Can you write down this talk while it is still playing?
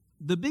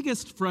The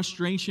biggest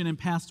frustration in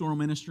pastoral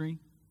ministry,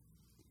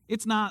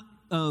 it's not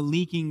a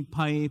leaking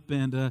pipe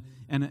and a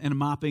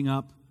mopping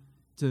up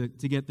to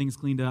get things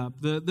cleaned up.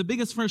 The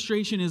biggest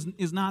frustration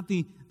is not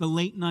the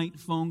late night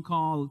phone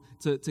call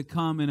to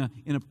come in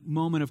a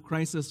moment of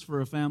crisis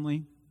for a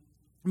family.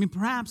 I mean,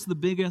 perhaps the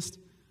biggest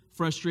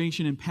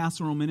frustration in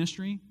pastoral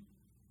ministry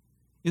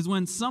is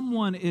when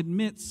someone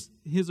admits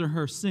his or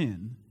her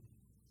sin,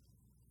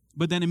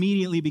 but then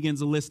immediately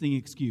begins listing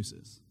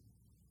excuses.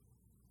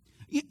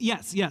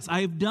 Yes,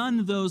 I have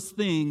done those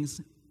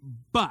things,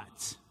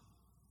 but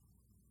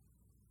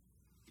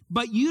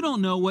you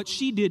don't know what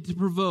she did to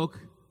provoke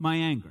my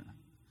anger.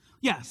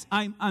 Yes,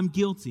 I'm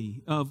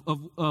guilty of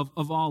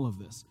all of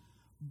this,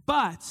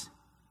 but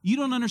you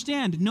don't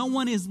understand. No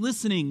one is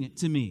listening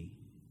to me.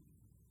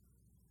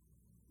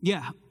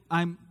 Yeah,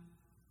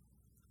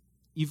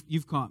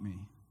 you've caught me.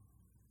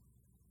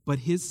 But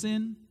his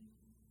sin,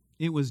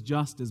 it was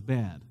just as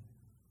bad,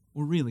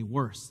 or really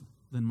worse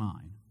than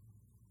mine.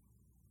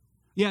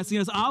 Yes,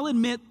 I'll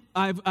admit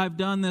I've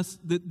done this,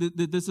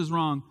 that this is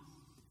wrong,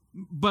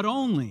 but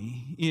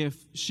only if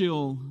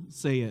she'll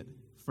say it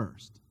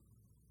first.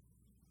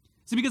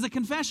 See, because a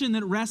confession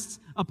that rests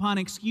upon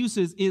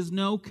excuses is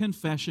no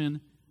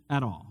confession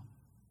at all.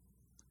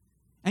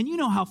 And you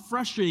know how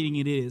frustrating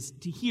it is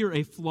to hear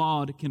a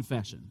flawed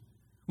confession.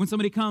 When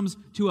somebody comes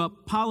to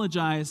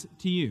apologize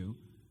to you,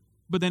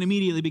 but then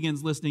immediately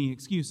begins listing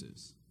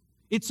excuses.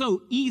 It's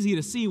so easy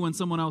to see when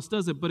someone else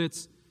does it, but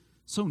it's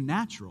so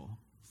natural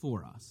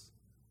for us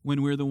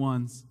when we're the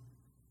ones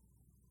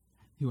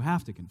who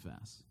have to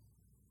confess.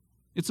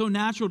 It's so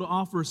natural to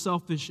offer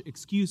selfish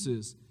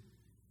excuses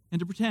and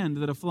to pretend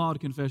that a flawed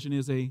confession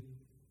is a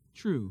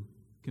true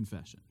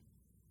confession.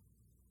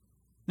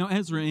 Now,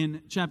 Ezra,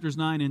 in chapters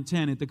 9 and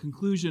 10, at the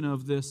conclusion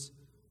of this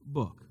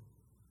book,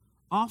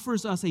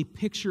 offers us a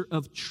picture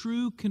of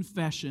true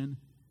confession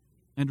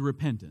and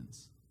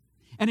repentance.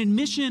 An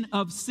admission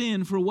of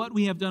sin for what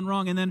we have done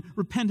wrong, and then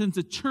repentance,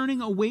 a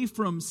turning away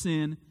from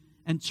sin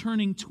and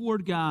turning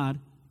toward God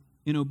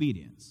in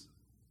obedience.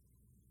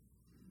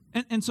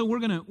 And so we're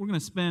gonna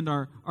spend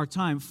our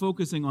time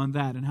focusing on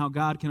that and how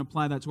God can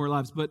apply that to our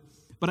lives. But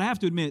I have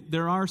to admit,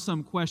 there are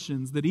some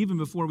questions that even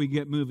before we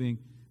get moving,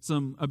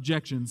 some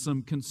objections,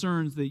 some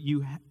concerns that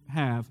you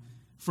have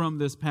from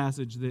this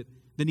passage that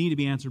need to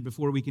be answered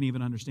before we can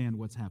even understand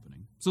what's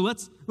happening. So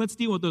let's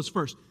deal with those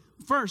first.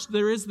 First,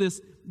 there is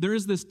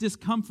this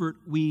discomfort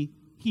we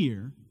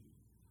hear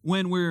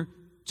when we're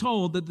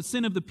told that the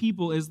sin of the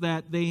people is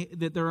that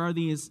there are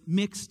these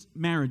mixed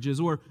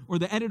marriages, or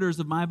the editors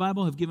of my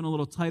Bible have given a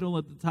little title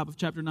at the top of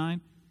chapter 9.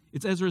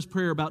 It's Ezra's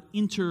prayer about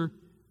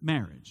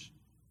intermarriage.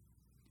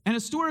 And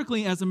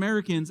historically, as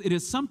Americans, it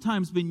has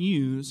sometimes been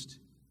used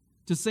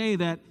to say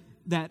that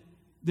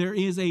there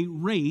is a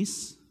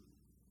race,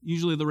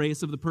 usually the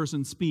race of the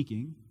person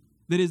speaking,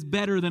 that is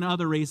better than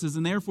other races,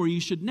 and therefore you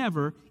should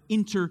never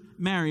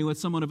intermarry with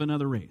someone of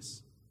another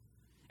race.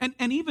 And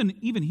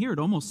even here, it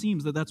almost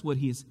seems that that's what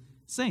he's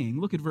saying.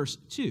 Look at verse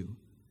 2.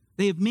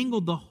 They have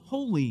mingled the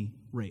holy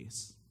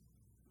race.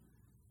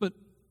 But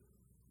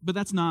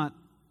that's not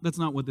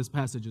what this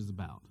passage is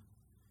about.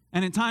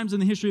 And at times in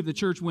the history of the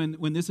church,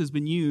 when this has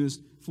been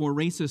used for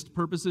racist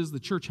purposes, the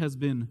church has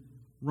been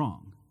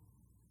wrong.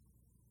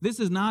 This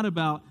is not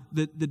about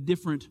the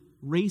different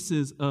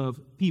races of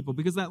people,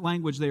 because that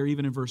language there,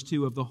 even in verse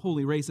 2 of the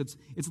holy race,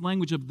 it's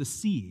language of the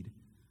seed,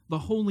 the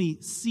holy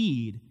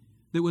seed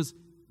that was.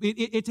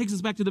 It takes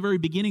us back to the very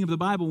beginning of the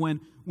Bible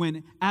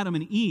when Adam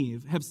and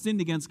Eve have sinned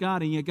against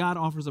God, and yet God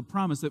offers a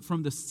promise that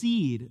from the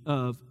seed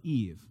of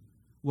Eve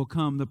will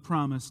come the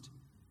promised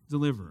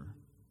deliverer.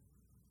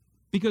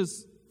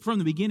 Because from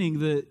the beginning,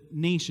 the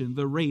nation,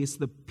 the race,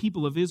 the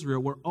people of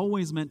Israel were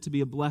always meant to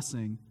be a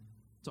blessing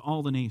to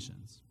all the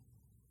nations.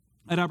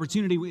 I had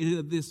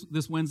opportunity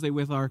this Wednesday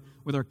with our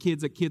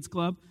kids at Kids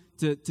Club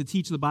to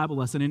teach the Bible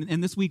lesson,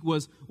 and this week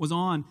was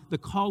on the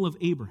call of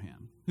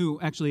Abraham, who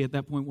actually at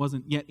that point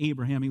wasn't yet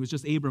Abraham, he was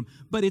just Abram.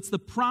 But it's the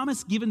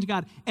promise given to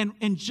God.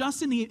 And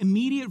just in the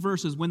immediate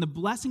verses, when the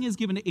blessing is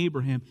given to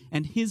Abraham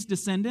and his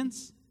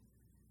descendants,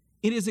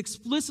 it is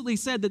explicitly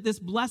said that this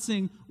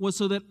blessing was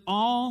so that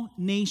all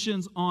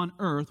nations on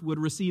earth would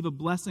receive a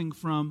blessing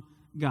from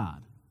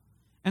God.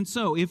 And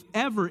so, if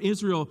ever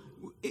Israel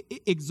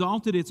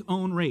exalted its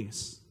own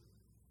race,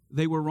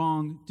 they were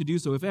wrong to do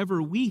so. If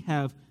ever we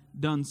have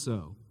done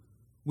so,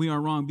 we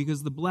are wrong,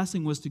 because the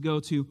blessing was to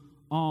go to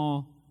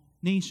all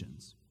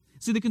nations.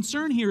 See, the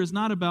concern here is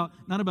not about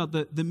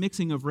the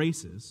mixing of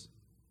races.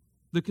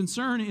 The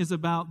concern is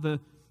about the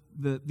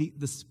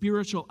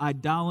spiritual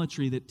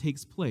idolatry that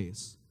takes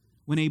place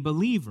when a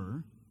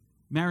believer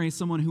marries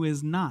someone who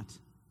is not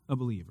a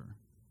believer.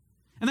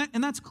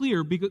 And that's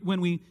clear because when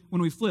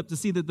we flip to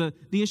see that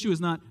the issue is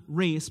not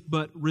race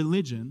but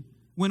religion,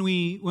 when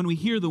we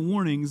hear the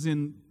warnings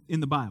in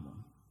the Bible.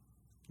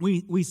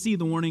 We see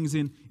the warnings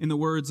in the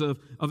words of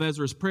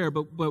Ezra's prayer,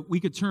 but we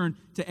could turn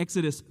to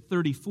Exodus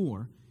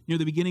 34, near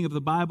the beginning of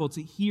the Bible,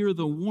 to hear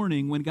the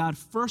warning when God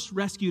first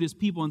rescued his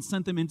people and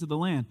sent them into the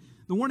land.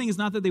 The warning is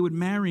not that they would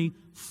marry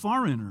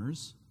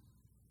foreigners,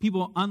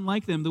 people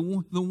unlike them,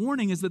 the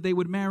warning is that they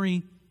would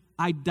marry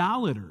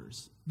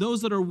idolaters,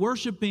 those that are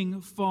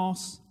worshiping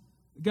false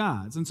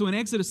gods. And so in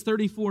Exodus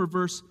 34,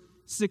 verse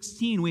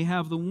 16, we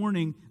have the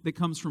warning that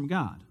comes from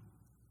God.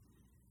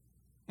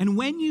 And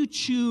when you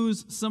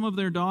choose some of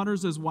their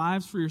daughters as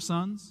wives for your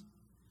sons,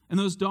 and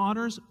those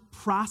daughters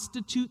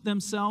prostitute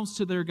themselves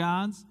to their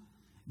gods,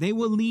 they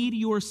will lead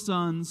your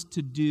sons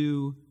to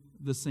do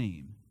the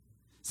same.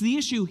 So the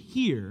issue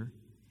here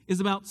is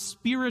about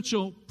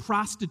spiritual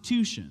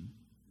prostitution,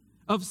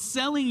 of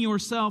selling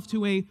yourself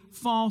to a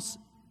false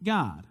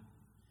god.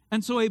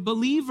 And so a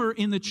believer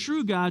in the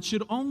true God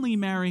should only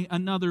marry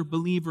another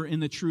believer in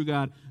the true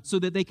God so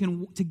that they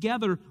can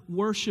together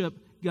worship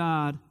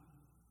God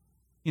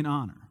in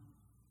honor.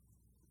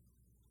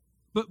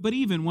 But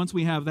even once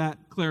we have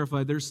that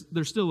clarified, there's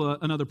still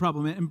another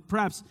problem. And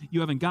perhaps you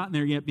haven't gotten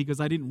there yet because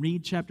I didn't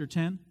read chapter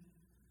 10.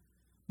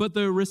 But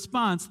the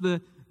response,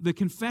 the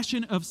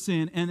confession of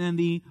sin, and then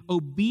the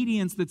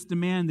obedience that's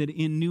demanded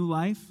in new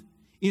life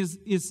is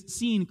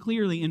seen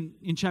clearly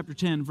in chapter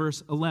 10,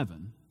 verse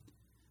 11.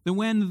 That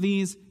when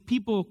these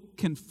people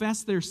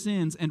confess their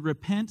sins and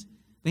repent,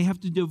 they have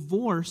to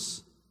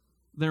divorce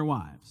their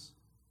wives.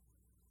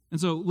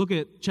 And so look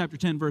at chapter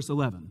 10, verse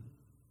 11.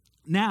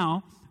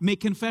 Now, make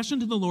confession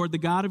to the Lord, the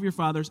God of your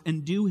fathers,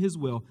 and do his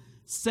will.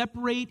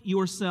 Separate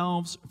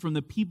yourselves from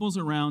the peoples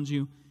around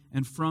you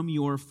and from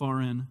your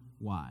foreign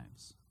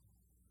wives.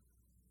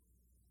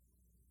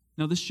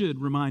 Now, this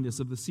should remind us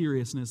of the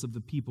seriousness of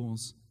the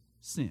people's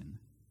sin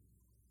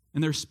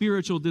and their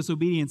spiritual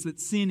disobedience, that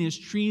sin is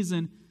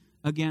treason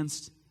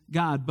against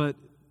God. But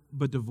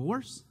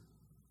divorce?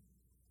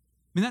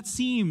 I mean, that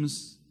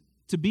seems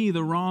to be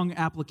the wrong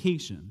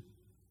application.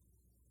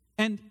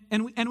 And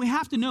we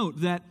have to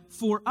note that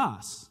for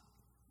us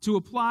to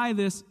apply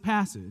this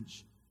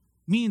passage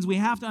means we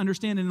have to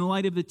understand it in the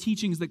light of the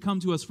teachings that come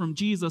to us from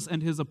Jesus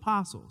and his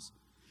apostles.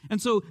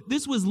 And so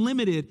this was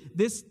limited,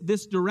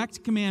 this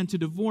direct command to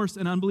divorce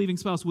an unbelieving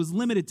spouse was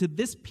limited to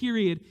this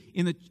period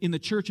in the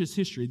church's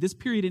history, this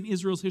period in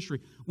Israel's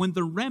history, when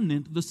the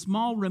remnant, the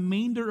small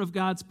remainder of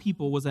God's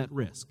people, was at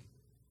risk.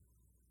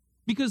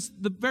 Because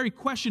the very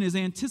question is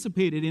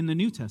anticipated in the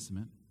New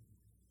Testament.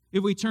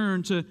 If we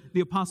turn to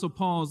the Apostle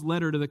Paul's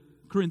letter to the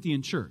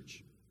Corinthian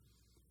church,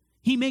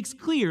 he makes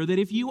clear that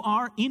if you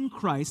are in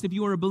Christ, if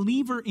you are a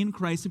believer in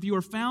Christ, if you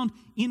are found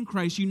in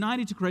Christ,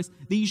 united to Christ,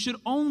 that you should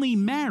only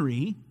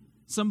marry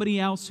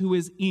somebody else who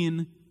is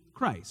in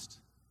Christ.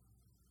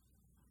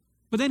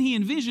 But then he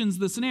envisions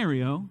the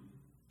scenario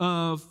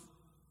of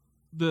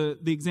the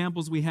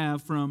examples we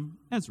have from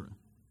Ezra,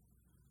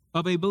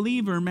 of a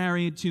believer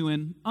married to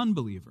an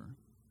unbeliever.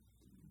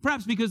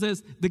 Perhaps because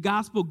as the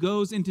gospel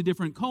goes into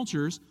different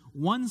cultures,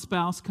 one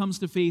spouse comes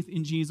to faith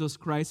in Jesus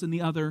Christ and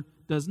the other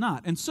does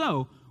not. And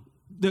so,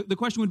 the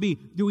question would be,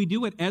 do we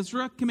do what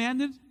Ezra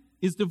commanded?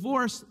 Is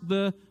divorce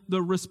the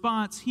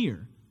response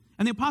here?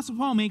 And the Apostle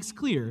Paul makes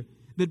clear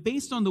that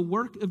based on the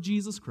work of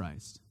Jesus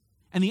Christ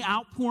and the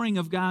outpouring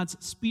of God's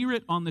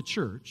Spirit on the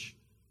church,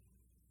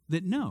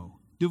 that no,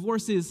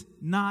 divorce is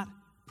not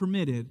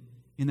permitted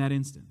in that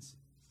instance.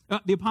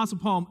 The Apostle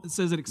Paul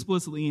says it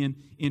explicitly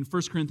in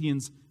 1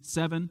 Corinthians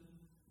 7.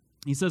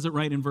 He says it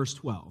right in verse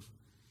 12.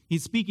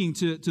 He's speaking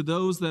to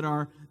those that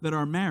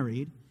are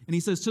married, and he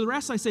says, "To the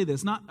rest I say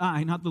this, not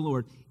I, not the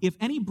Lord. If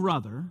any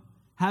brother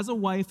has a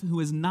wife who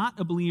is not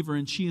a believer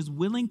and she is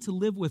willing to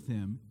live with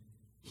him,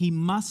 he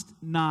must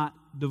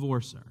not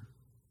divorce her."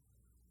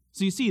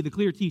 So you see the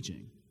clear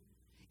teaching.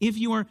 If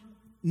you are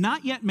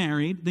not yet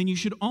married, then you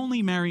should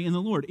only marry in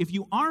the Lord. If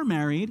you are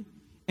married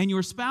and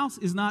your spouse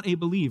is not a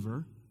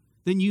believer,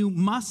 then you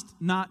must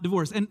not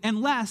divorce.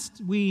 And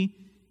lest we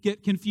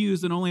get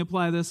confused and only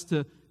apply this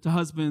to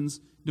husbands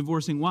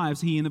divorcing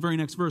wives, he, in the very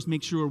next verse,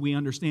 makes sure we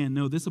understand,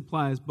 no, this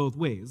applies both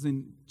ways.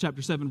 In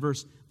chapter 7,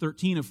 verse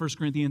 13 of 1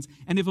 Corinthians,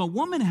 "And if a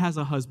woman has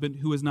a husband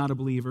who is not a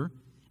believer,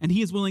 and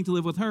he is willing to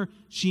live with her,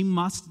 she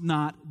must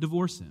not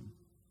divorce him.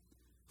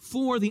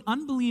 For the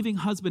unbelieving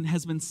husband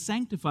has been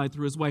sanctified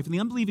through his wife, and the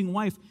unbelieving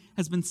wife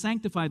has been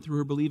sanctified through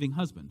her believing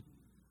husband.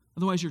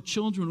 Otherwise your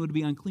children would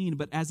be unclean,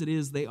 but as it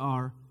is, they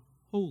are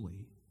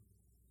holy."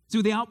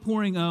 So the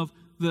outpouring of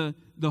the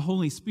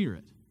Holy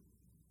Spirit,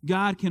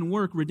 God can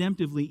work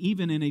redemptively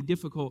even in a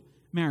difficult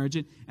marriage.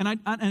 And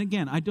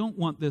again, I don't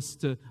want this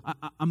to,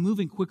 I'm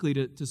moving quickly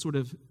to sort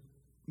of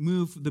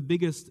move the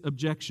biggest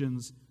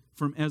objections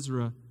from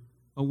Ezra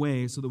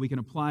away so that we can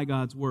apply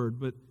God's word.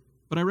 But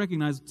I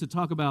recognize to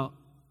talk about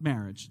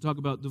marriage, to talk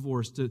about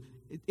divorce, to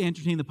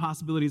entertain the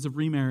possibilities of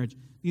remarriage,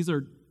 these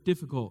are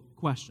difficult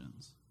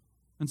questions.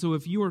 And so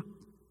if you are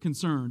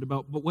concerned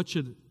about, but what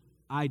should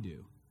I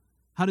do?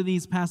 How do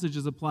these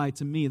passages apply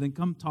to me? Then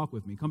come talk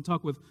with me. Come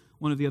talk with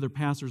one of the other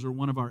pastors or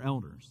one of our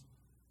elders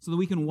so that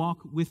we can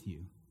walk with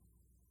you.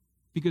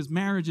 Because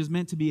marriage is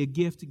meant to be a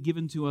gift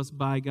given to us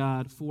by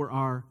God for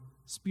our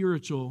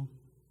spiritual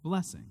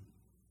blessing.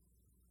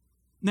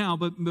 Now,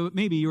 but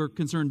maybe your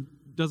concern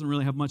doesn't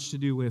really have much to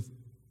do with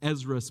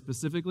Ezra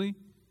specifically.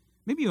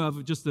 Maybe you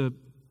have just a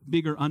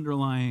bigger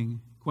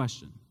underlying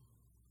question.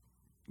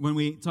 When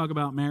we talk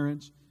about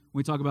marriage,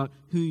 we talk about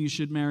who you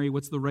should marry,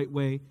 what's the right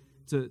way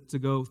to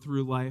go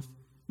through life.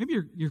 Maybe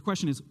your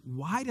question is,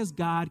 why does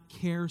God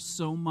care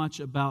so much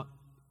about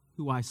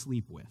who I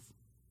sleep with?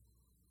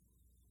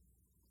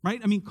 Right?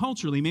 I mean,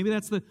 culturally, maybe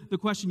that's the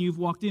question you've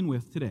walked in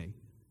with today.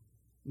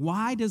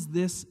 Why does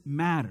this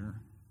matter?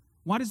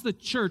 Why does the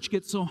church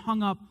get so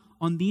hung up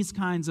on these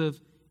kinds of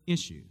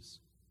issues?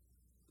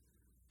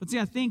 But see,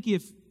 I think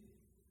if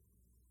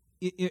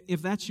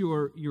that's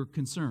your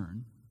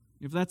concern,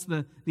 if that's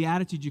the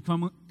attitude you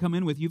come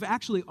in with, you've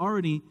actually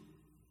already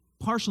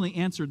partially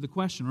answered the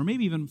question, or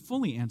maybe even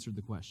fully answered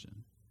the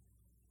question.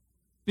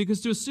 Because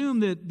to assume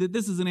that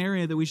this is an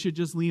area that we should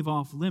just leave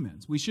off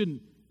limits, we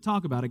shouldn't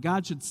talk about it,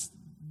 God should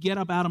get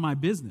up out of my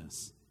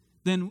business,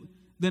 then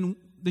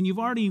you've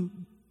already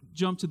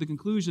jumped to the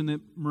conclusion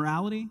that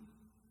morality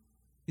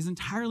is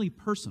entirely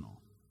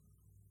personal.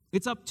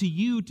 It's up to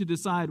you to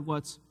decide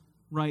what's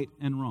right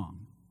and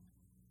wrong.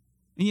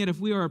 And yet, if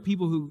we are a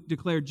people who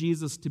declare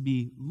Jesus to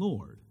be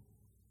Lord,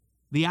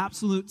 the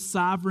absolute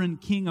sovereign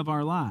King of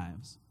our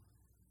lives,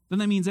 then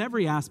that means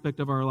every aspect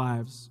of our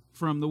lives,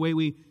 from the way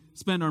we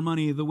spend our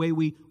money, the way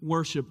we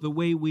worship, the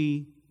way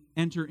we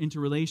enter into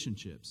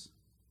relationships,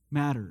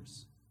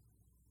 matters.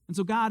 And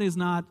so God is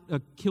not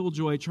a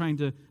killjoy trying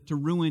to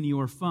ruin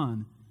your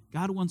fun.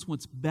 God wants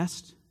what's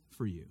best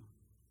for you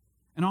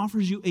and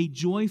offers you a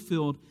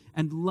joy-filled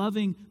and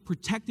loving,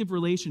 protective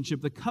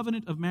relationship, the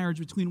covenant of marriage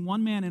between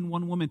one man and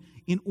one woman,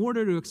 in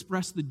order to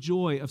express the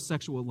joy of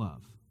sexual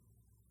love.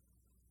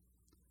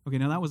 Okay,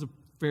 now that was a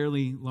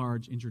fairly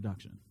large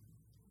introduction,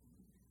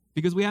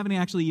 because we haven't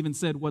actually even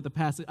said what the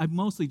passage, I've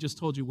mostly just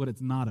told you what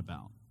it's not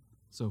about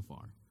so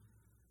far.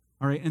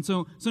 All right, and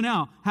so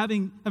now,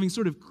 having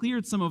sort of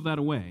cleared some of that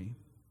away,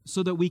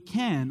 so that we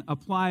can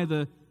apply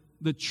the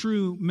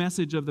true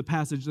message of the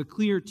passage, the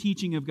clear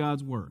teaching of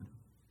God's word,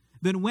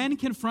 then when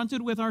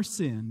confronted with our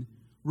sin,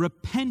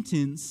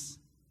 repentance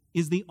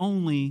is the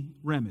only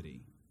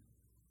remedy.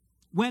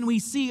 When we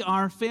see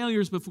our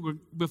failures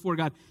before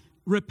God,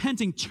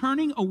 repenting,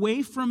 turning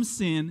away from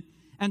sin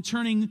and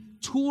turning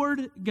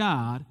toward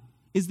God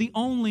is the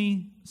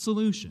only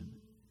solution.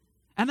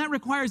 And that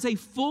requires a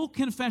full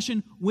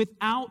confession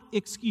without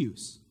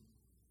excuse,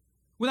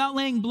 without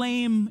laying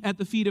blame at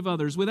the feet of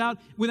others, without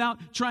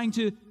trying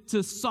to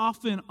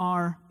soften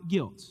our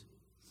guilt.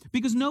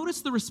 Because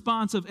notice the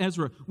response of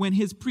Ezra when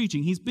his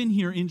preaching, he's been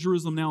here in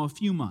Jerusalem now a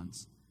few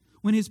months,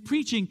 when his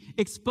preaching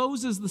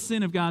exposes the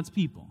sin of God's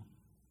people.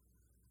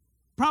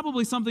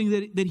 Probably something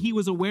that he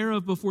was aware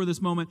of before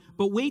this moment,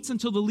 but waits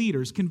until the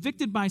leaders,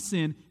 convicted by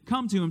sin,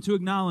 come to him to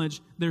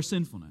acknowledge their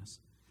sinfulness.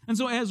 And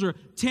so Ezra,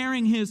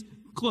 tearing his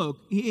cloak,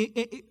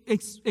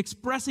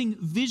 expressing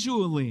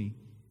visually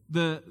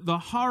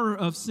the horror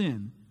of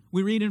sin,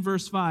 we read in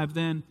verse 5,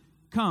 then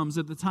comes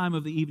at the time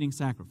of the evening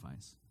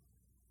sacrifice.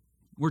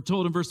 We're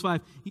told in verse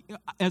 5,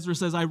 Ezra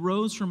says, I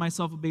rose from my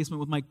self-abasement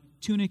with my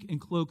tunic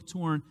and cloak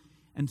torn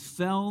and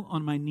fell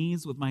on my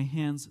knees with my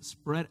hands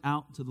spread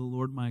out to the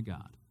Lord my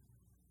God.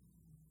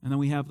 And then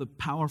we have the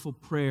powerful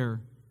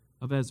prayer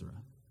of Ezra.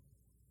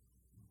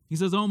 He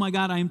says, oh my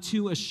God, I am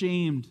too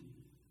ashamed,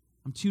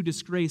 I'm too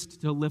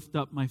disgraced to lift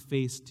up my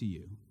face to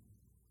you.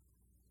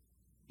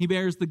 He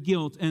bears the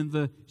guilt and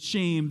the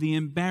shame, the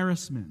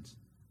embarrassment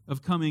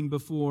of coming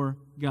before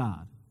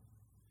God.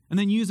 And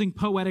then using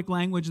poetic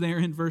language there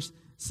in verse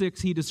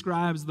 6, he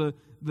describes the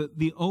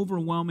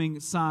overwhelming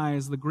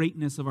size, the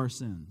greatness of our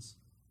sins.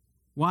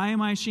 Why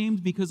am I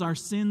ashamed? Because our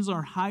sins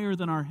are higher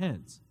than our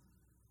heads.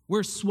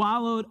 We're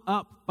swallowed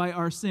up by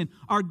our sin.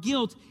 Our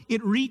guilt,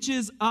 it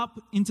reaches up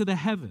into the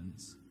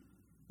heavens.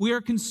 We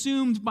are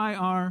consumed by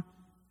our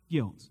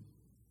guilt.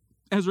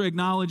 Ezra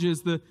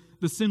acknowledges the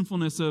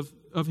sinfulness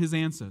of his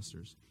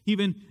ancestors. He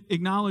even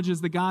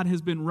acknowledges that God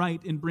has been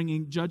right in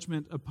bringing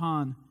judgment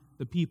upon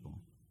the people.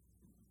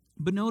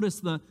 But notice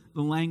the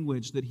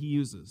language that he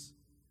uses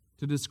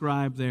to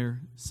describe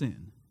their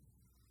sin.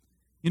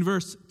 In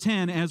verse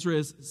 10, Ezra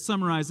is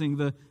summarizing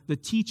the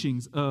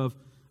teachings of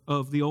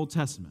the Old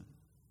Testament.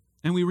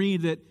 And we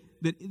read that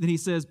he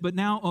says, but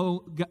now,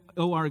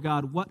 O our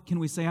God, what can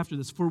we say after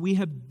this? For we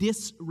have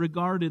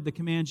disregarded the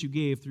commands you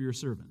gave through your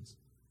servants.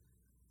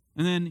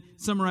 And then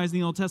summarizing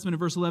the Old Testament in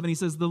verse 11, he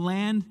says, the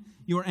land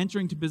you are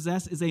entering to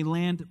possess is a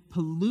land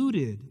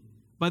polluted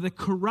by the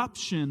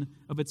corruption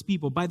of its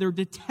people. By their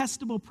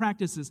detestable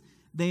practices,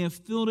 they have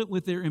filled it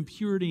with their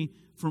impurity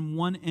from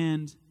one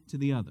end to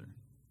the other.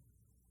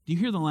 Do you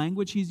hear the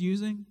language he's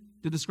using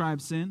to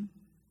describe sin?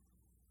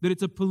 That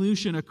it's a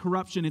pollution, a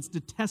corruption, it's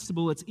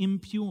detestable, it's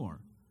impure.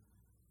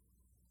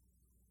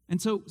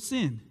 And so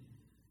sin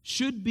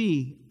should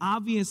be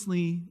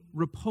obviously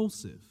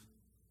repulsive.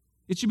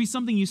 It should be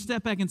something you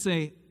step back and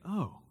say,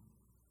 oh,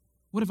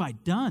 what have I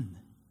done?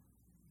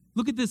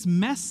 Look at this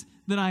mess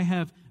that I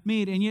have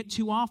made, and yet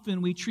too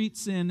often we treat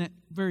sin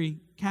very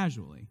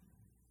casually.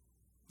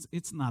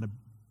 It's not a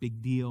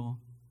big deal.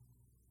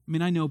 I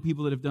mean, I know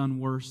people that have done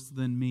worse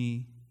than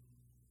me.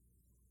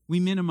 We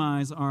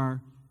minimize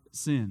our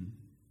sin.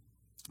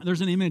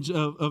 There's an image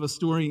of a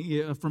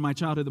story from my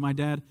childhood that my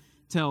dad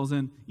tells,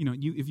 and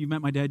if you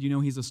met my dad,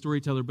 he's a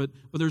storyteller. But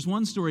there's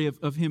one story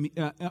of him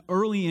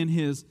early in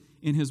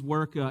his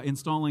work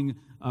installing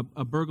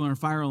a burglar and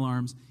fire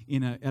alarms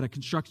at a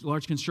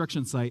large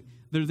construction site.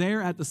 They're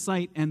there at the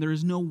site, and there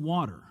is no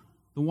water.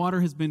 The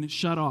water has been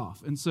shut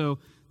off, and so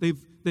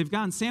they've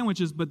gotten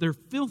sandwiches, but they're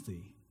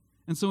filthy.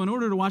 And so in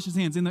order to wash his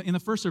hands, in the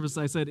first service,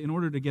 I said, in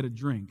order to get a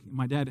drink.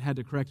 My dad had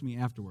to correct me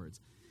afterwards.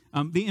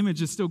 The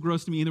image is still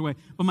gross to me either way.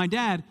 But my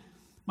dad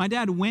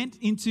went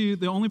into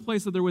the only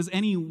place that there was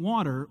any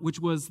water, which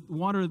was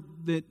water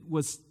that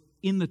was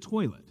in the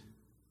toilet,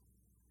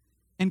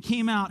 and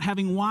came out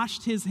having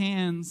washed his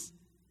hands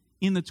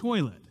in the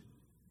toilet.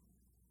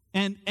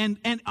 And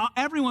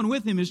everyone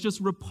with him is just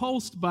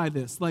repulsed by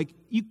this. Like,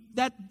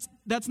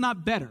 that's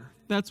not better.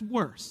 That's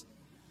worse.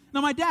 Now,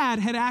 my dad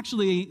had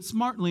actually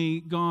smartly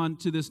gone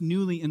to this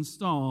newly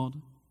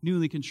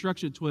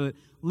constructed toilet,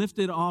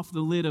 lifted off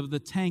the lid of the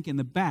tank in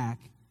the back,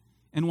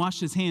 and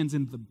washed his hands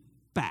in the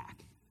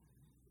back.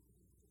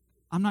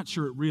 I'm not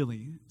sure it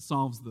really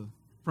solves the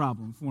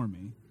problem for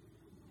me.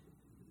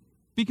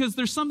 Because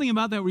there's something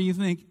about that where you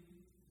think,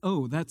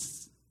 oh,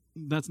 that's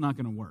not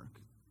going to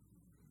work.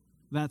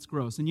 That's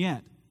gross. And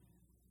yet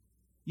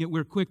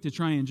we're quick to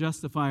try and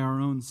justify our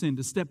own sin,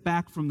 to step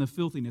back from the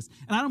filthiness.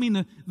 And I don't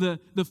mean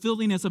the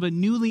filthiness of a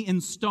newly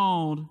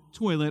installed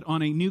toilet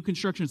on a new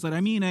construction site.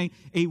 I mean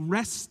a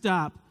rest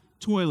stop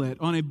toilet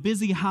on a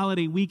busy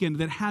holiday weekend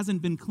that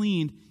hasn't been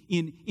cleaned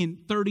in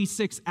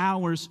 36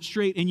 hours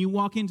straight, and you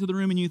walk into the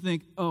room and you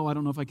think, oh, I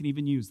don't know if I can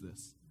even use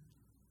this.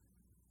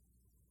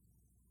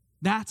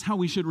 That's how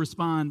we should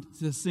respond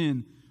to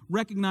sin,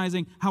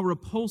 recognizing how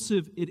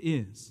repulsive it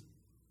is.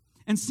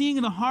 And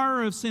seeing the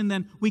horror of sin,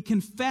 then, we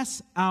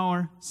confess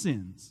our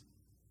sins,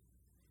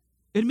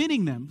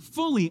 admitting them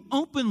fully,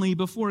 openly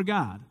before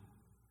God,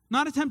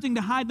 not attempting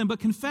to hide them, but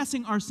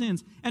confessing our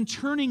sins and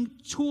turning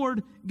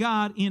toward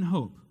God in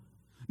hope.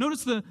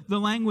 Notice the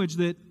language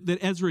that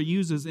Ezra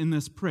uses in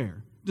this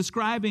prayer,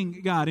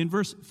 describing God. In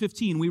verse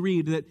 15, we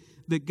read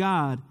that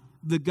God,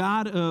 the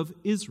God of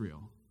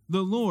Israel,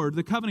 the Lord,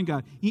 the covenant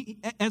God,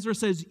 Ezra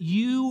says,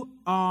 you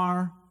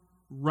are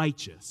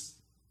righteous.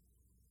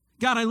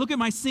 God, I look at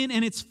my sin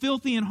and it's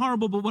filthy and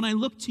horrible, but when I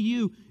look to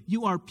you,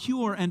 you are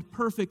pure and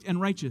perfect and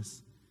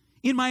righteous.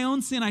 In my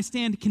own sin, I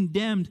stand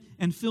condemned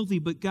and filthy,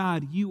 but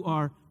God, you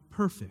are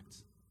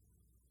perfect.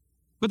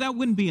 But that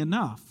wouldn't be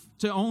enough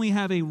to only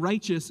have a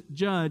righteous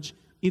judge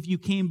if you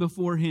came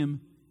before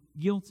him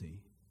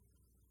guilty.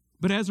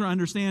 But Ezra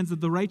understands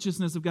that the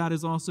righteousness of God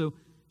is also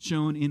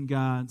shown in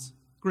God's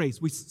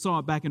grace. We saw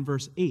it back in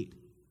verse 8.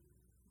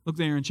 Look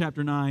there in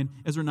chapter 9,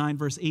 Ezra 9,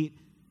 verse 8.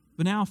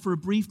 But now, for a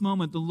brief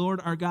moment, the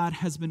Lord our God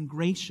has been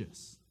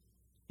gracious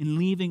in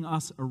leaving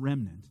us a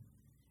remnant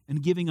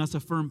and giving us a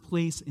firm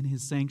place in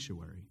his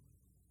sanctuary.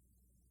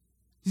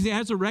 You see,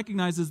 Ezra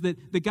recognizes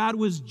that God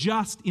was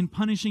just in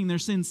punishing their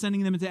sins,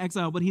 sending them into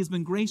exile, but he has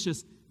been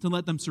gracious to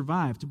let them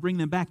survive, to bring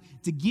them back,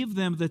 to give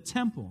them the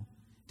temple,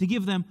 to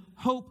give them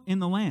hope in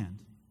the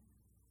land.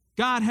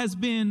 God has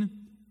been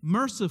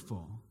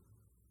merciful.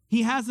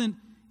 He hasn't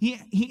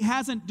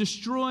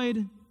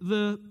destroyed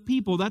the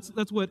people.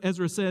 That's what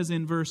Ezra says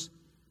in verse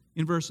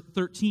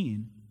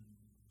 13.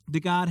 That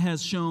God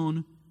has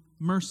shown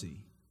mercy.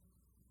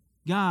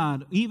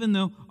 God, even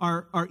though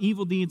our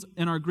evil deeds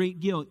and our great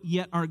guilt,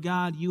 yet our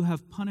God, you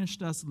have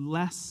punished us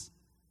less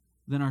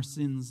than our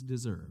sins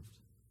deserved.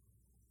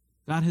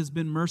 God has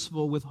been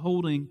merciful,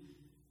 withholding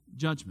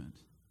judgment.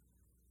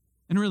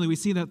 And really, we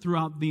see that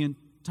throughout the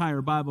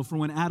entire Bible. For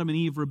when Adam and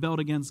Eve rebelled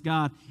against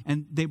God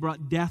and they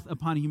brought death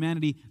upon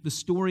humanity, the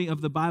story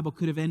of the Bible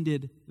could have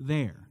ended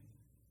there.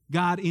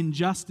 God in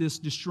justice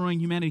destroying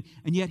humanity,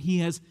 and yet he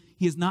has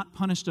not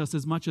punished us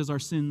as much as our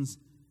sins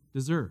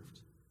deserved.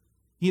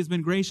 He has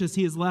been gracious.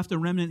 He has left a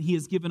remnant. He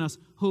has given us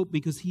hope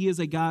because he is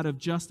a God of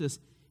justice.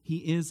 He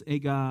is a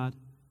God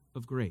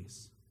of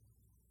grace.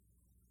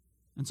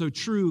 And so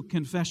true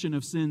confession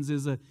of sins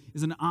is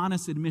an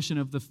honest admission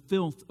of the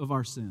filth of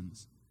our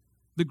sins,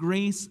 the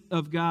grace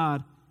of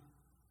God,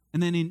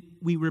 and then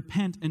we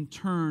repent and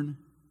turn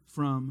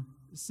from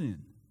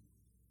sin.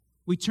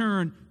 We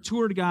turn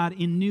toward God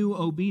in new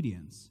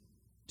obedience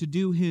to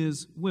do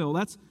his will.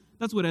 That's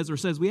what Ezra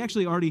says. We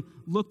actually already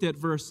looked at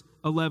verse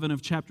 11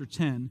 of chapter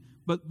 10,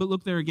 but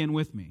look there again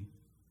with me.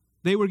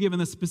 They were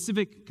given a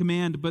specific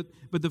command, but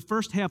the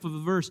first half of the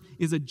verse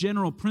is a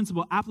general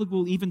principle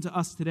applicable even to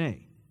us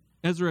today.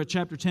 Ezra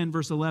chapter 10,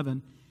 verse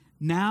 11.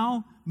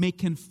 Now make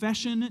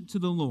confession to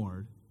the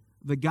Lord,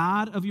 the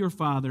God of your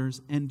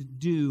fathers, and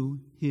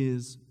do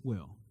his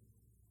will.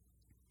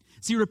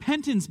 See,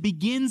 repentance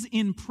begins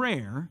in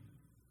prayer,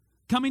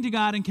 coming to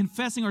God and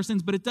confessing our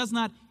sins, but it does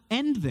not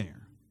end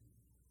there.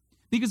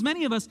 Because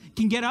many of us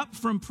can get up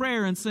from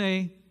prayer and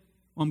say,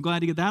 well, I'm glad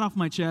to get that off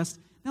my chest.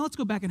 Now let's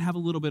go back and have a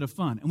little bit of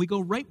fun. And we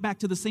go right back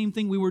to the same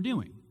thing we were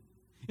doing.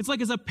 It's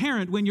like as a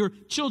parent when your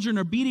children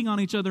are beating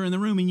on each other in the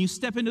room and you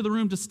step into the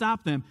room to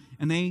stop them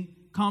and they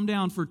calm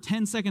down for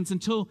 10 seconds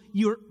until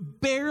you're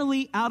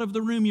barely out of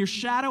the room. Your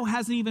shadow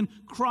hasn't even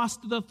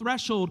crossed the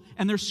threshold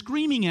and they're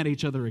screaming at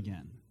each other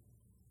again.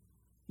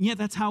 And yet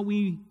that's how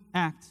we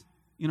act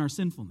in our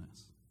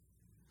sinfulness.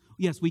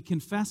 Yes, we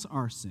confess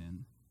our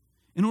sin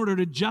in order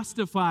to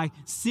justify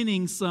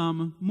sinning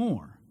some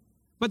more.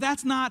 But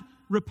that's not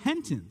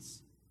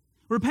repentance.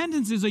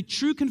 Repentance is a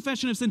true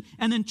confession of sin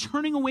and then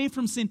turning away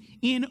from sin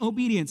in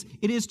obedience.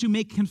 It is to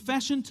make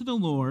confession to the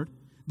Lord,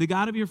 the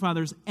God of your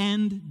fathers,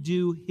 and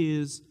do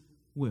his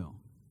will.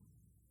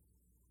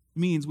 It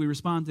means we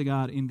respond to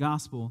God in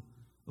gospel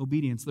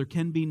obedience. There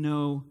can be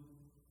no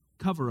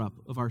cover-up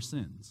of our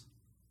sins.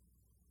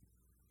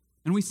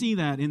 And we see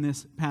that in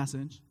this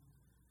passage.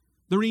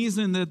 The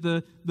reason that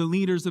the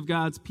leaders of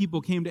God's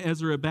people came to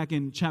Ezra back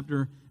in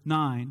chapter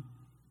 9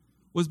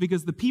 was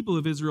because the people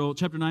of Israel,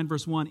 chapter 9,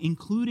 verse 1,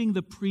 including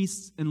the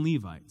priests and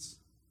Levites,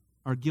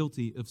 are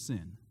guilty of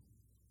sin.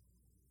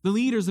 The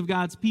leaders of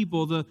God's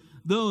people,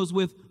 those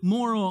with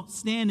moral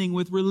standing,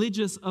 with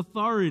religious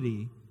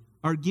authority,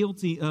 are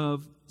guilty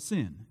of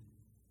sin.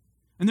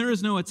 And there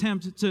is no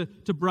attempt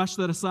to brush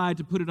that aside,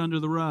 to put it under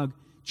the rug.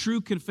 True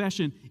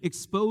confession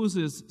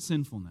exposes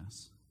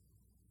sinfulness.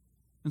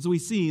 And so we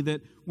see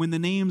that when the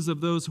names of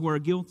those who are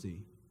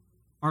guilty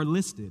are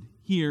listed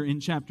here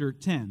in chapter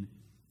 10,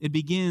 it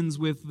begins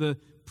with the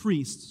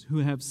priests who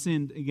have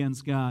sinned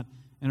against God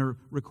and are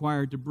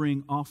required to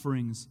bring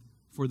offerings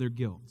for their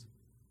guilt.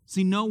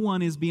 See, no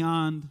one is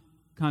beyond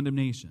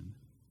condemnation.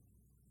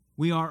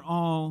 We are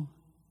all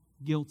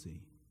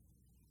guilty.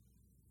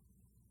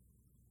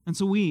 And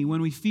so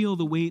when we feel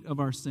the weight of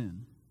our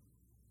sin,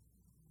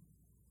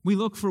 we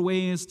look for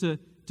ways to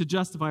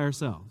justify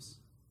ourselves,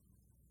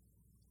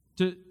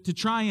 to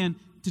try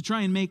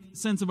and make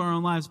sense of our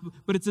own lives.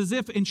 But it's as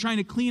if in trying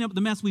to clean up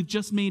the mess, we've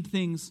just made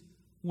things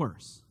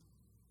worse.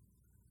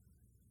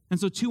 And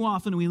so too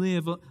often we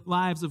live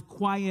lives of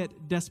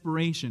quiet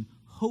desperation,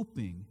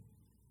 hoping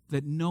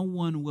that no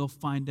one will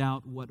find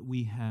out what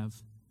we have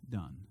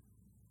done.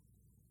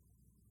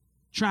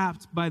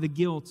 Trapped by the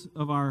guilt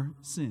of our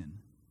sin.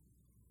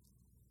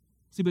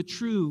 See, but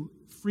true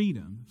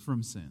freedom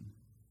from sin,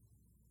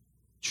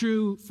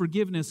 true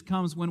forgiveness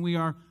comes when we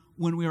are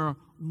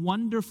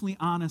wonderfully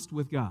honest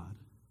with God.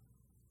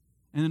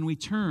 And then we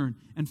turn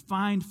and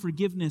find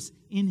forgiveness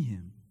in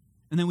him.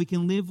 And then we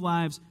can live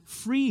lives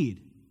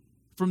freed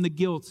from the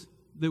guilt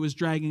that was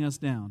dragging us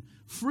down.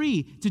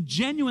 Free to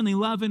genuinely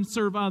love and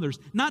serve others.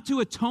 Not to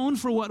atone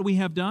for what we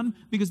have done,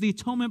 because the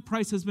atonement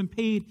price has been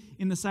paid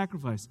in the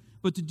sacrifice.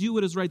 But to do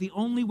what is right. The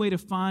only way to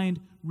find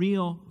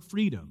real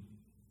freedom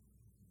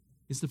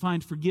is to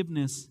find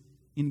forgiveness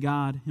in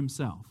God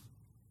himself.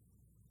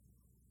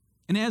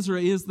 And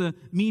Ezra is the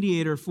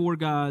mediator for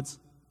God's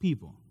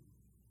people.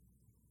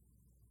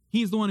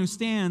 He's the one who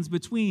stands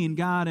between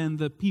God and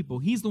the people.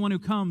 He's the one who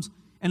comes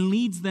and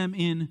leads them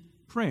in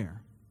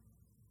prayer.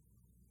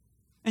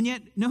 And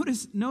yet,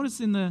 notice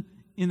in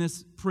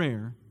this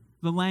prayer,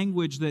 the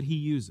language that he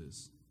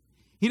uses.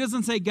 He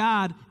doesn't say,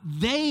 God,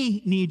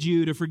 they need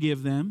you to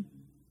forgive them.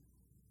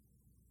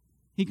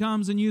 He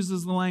comes and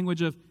uses the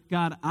language of,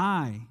 God,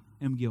 I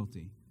am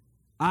guilty.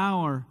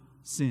 Our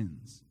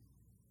sins.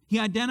 He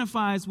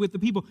identifies with the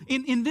people.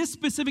 In this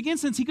specific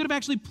instance, he could have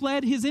actually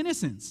pled his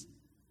innocence.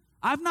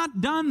 I've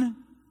not done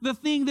the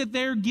thing that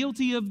they're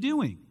guilty of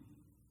doing.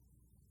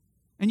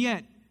 And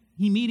yet,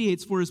 he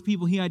mediates for his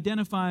people. He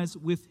identifies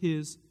with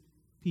his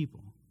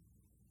people.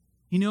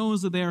 He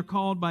knows that they are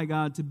called by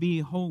God to be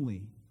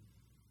holy.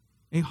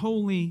 A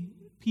holy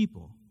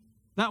people.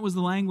 That was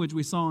the language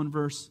we saw in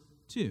verse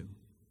 2. And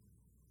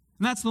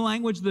that's the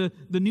language the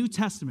New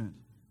Testament,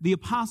 the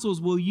apostles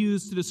will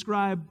use to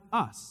describe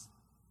us,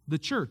 the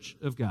church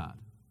of God.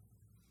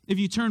 If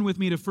you turn with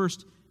me to 1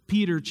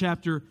 Peter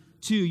chapter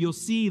 2, you'll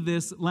see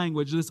this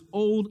language, this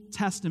Old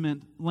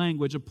Testament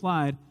language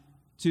applied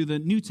to the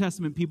New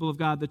Testament people of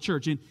God, the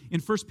church. In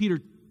 1 Peter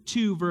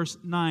 2, verse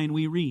 9,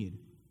 we read,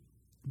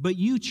 "But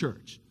you,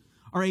 church,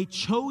 are a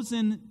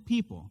chosen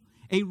people,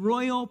 a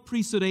royal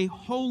priesthood, a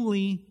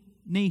holy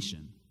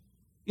nation."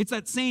 It's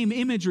that same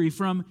imagery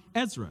from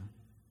Ezra.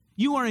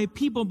 You are a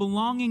people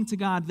belonging to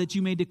God, that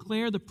you may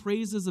declare the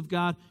praises of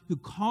God who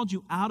called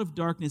you out of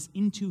darkness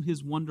into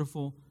his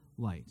wonderful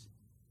light.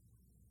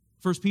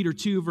 1 Peter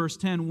 2, verse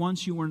 10,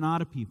 "Once you were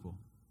not a people,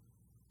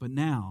 but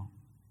now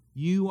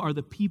you are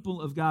the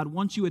people of God.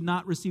 Once you had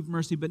not received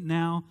mercy, but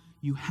now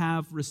you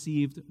have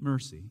received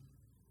mercy."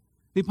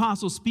 The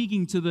apostle,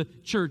 speaking to the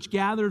church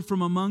gathered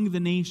from among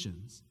the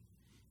nations,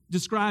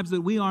 describes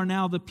that we are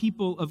now the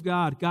people of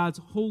God, God's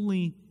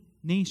holy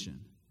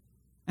nation.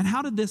 And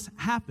how did this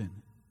happen?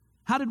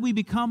 How did we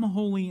become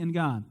holy in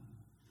God?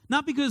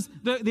 Not because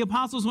the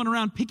apostles went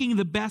around picking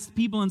the best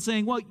people and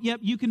saying, well,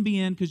 yep, you can be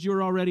in because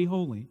you're already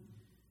holy.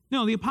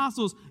 No, the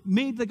apostles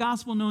made the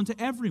gospel known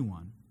to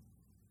everyone.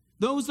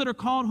 Those that are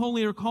called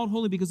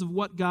holy because of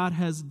what God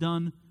has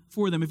done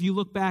for them. If you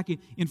look back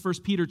in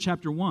 1 Peter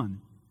chapter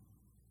 1,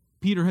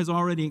 Peter has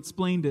already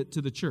explained it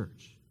to the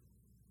church.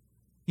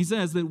 He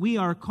says that we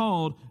are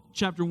called,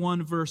 chapter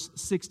 1, verse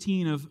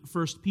 16 of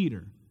 1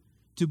 Peter,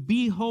 to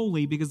be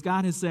holy because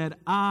God has said,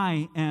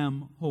 I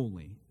am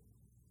holy.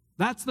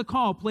 That's the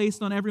call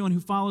placed on everyone who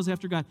follows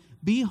after God.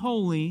 Be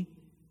holy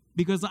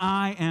because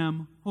I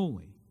am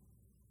holy.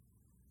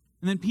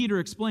 And then Peter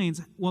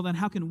explains, well, then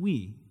how can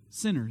we,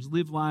 sinners,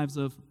 live lives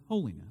of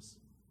holiness?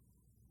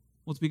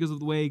 Well, it's because of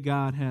the way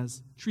God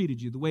has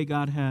treated you, the way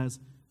God has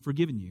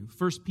forgiven you.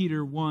 1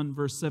 Peter 1,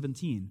 verse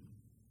 17.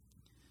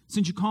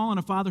 Since you call on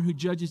a Father who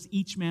judges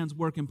each man's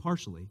work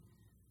impartially,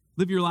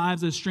 live your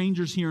lives as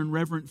strangers here in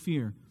reverent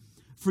fear.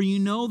 For you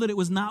know that it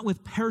was not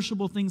with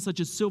perishable things such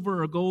as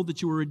silver or gold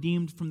that you were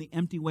redeemed from the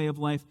empty way of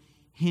life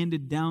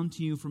handed down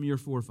to you from your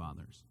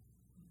forefathers.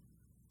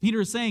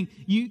 Peter is saying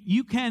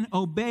you can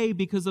obey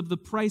because of the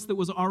price that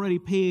was already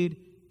paid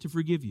to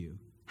forgive you.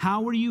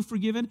 How were you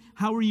forgiven?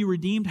 How were you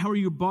redeemed? How were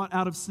you bought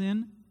out of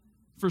sin?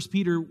 1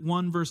 Peter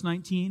 1, verse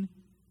 19,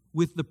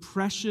 with the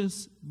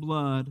precious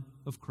blood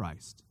of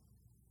Christ,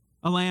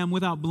 a lamb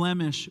without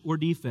blemish or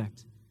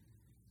defect.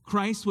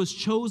 Christ was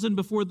chosen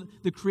before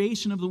the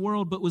creation of the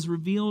world, but was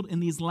revealed in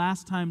these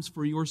last times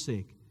for your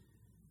sake.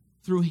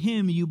 Through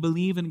him you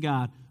believe in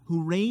God,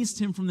 who raised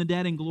him from the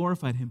dead and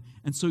glorified him,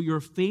 and so your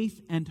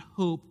faith and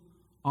hope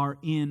are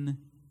in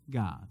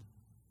God.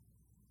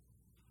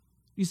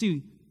 You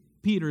see,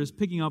 Peter is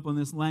picking up on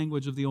this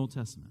language of the Old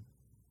Testament,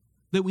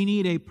 that we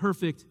need a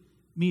perfect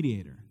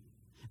mediator.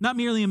 Not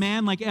merely a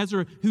man like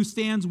Ezra who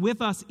stands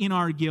with us in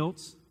our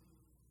guilt,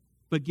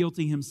 but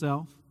guilty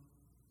himself.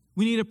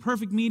 We need a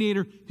perfect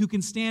mediator who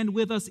can stand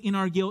with us in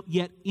our guilt,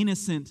 yet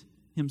innocent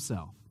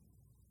himself.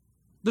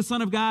 The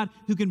Son of God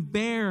who can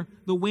bear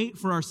the weight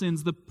for our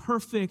sins, the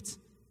perfect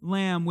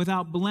Lamb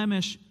without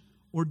blemish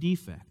or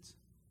defect.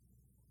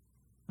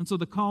 And so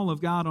the call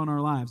of God on our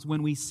lives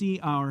when we see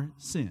our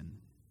sin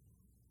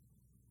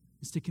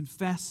is to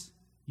confess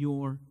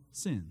your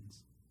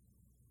sins,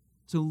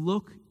 to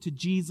look to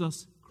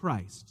Jesus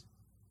Christ,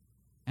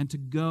 and to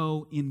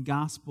go in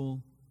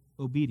gospel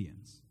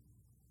obedience.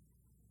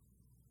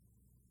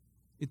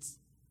 It's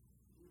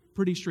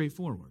pretty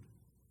straightforward.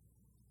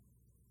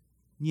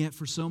 And yet,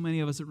 for so many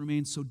of us, it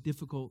remains so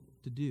difficult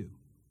to do.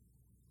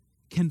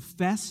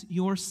 Confess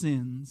your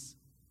sins,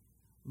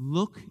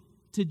 look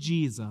to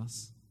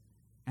Jesus,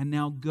 and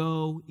now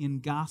go in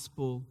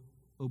gospel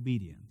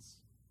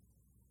obedience.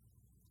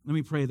 Let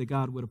me pray that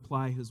God would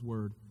apply his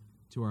word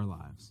to our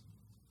lives.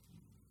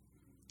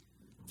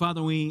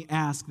 Father, we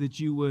ask that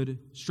you would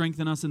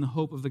strengthen us in the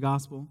hope of the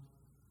gospel,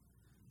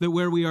 that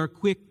where we are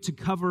quick to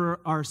cover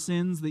our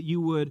sins, that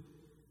you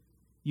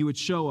would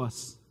show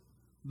us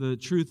the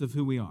truth of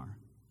who we are,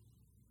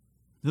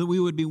 that we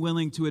would be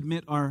willing to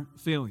admit our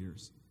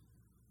failures,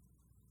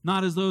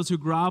 not as those who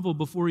grovel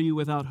before you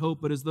without hope,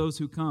 but as those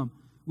who come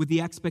with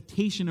the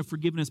expectation of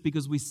forgiveness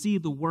because we see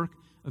the work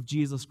of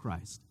Jesus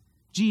Christ.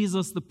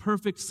 Jesus, the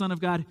perfect Son of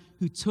God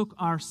who took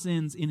our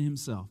sins in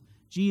himself.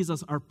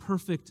 Jesus, our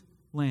perfect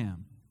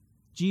Lamb.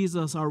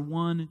 Jesus, our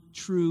one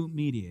true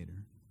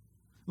mediator.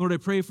 Lord, I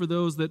pray for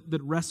those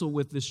that wrestle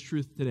with this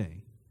truth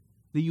today,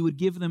 that you would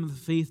give them the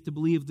faith to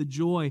believe, the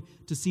joy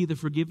to see the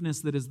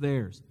forgiveness that is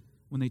theirs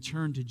when they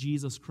turn to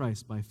Jesus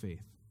Christ by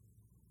faith.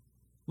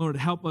 Lord,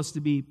 help us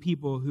to be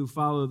people who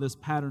follow this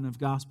pattern of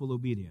gospel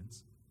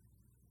obedience,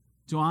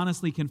 to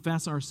honestly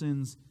confess our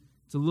sins,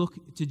 to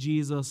look to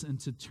Jesus, and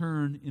to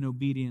turn in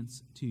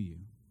obedience to you.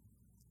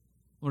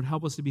 Lord,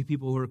 help us to be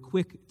people who are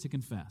quick to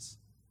confess,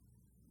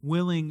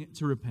 willing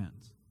to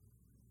repent.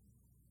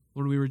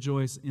 Lord, we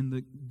rejoice in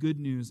the good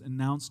news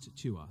announced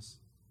to us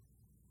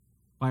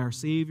by our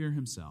Savior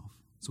himself.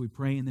 So we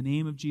pray in the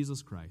name of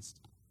Jesus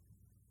Christ.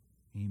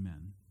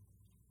 Amen.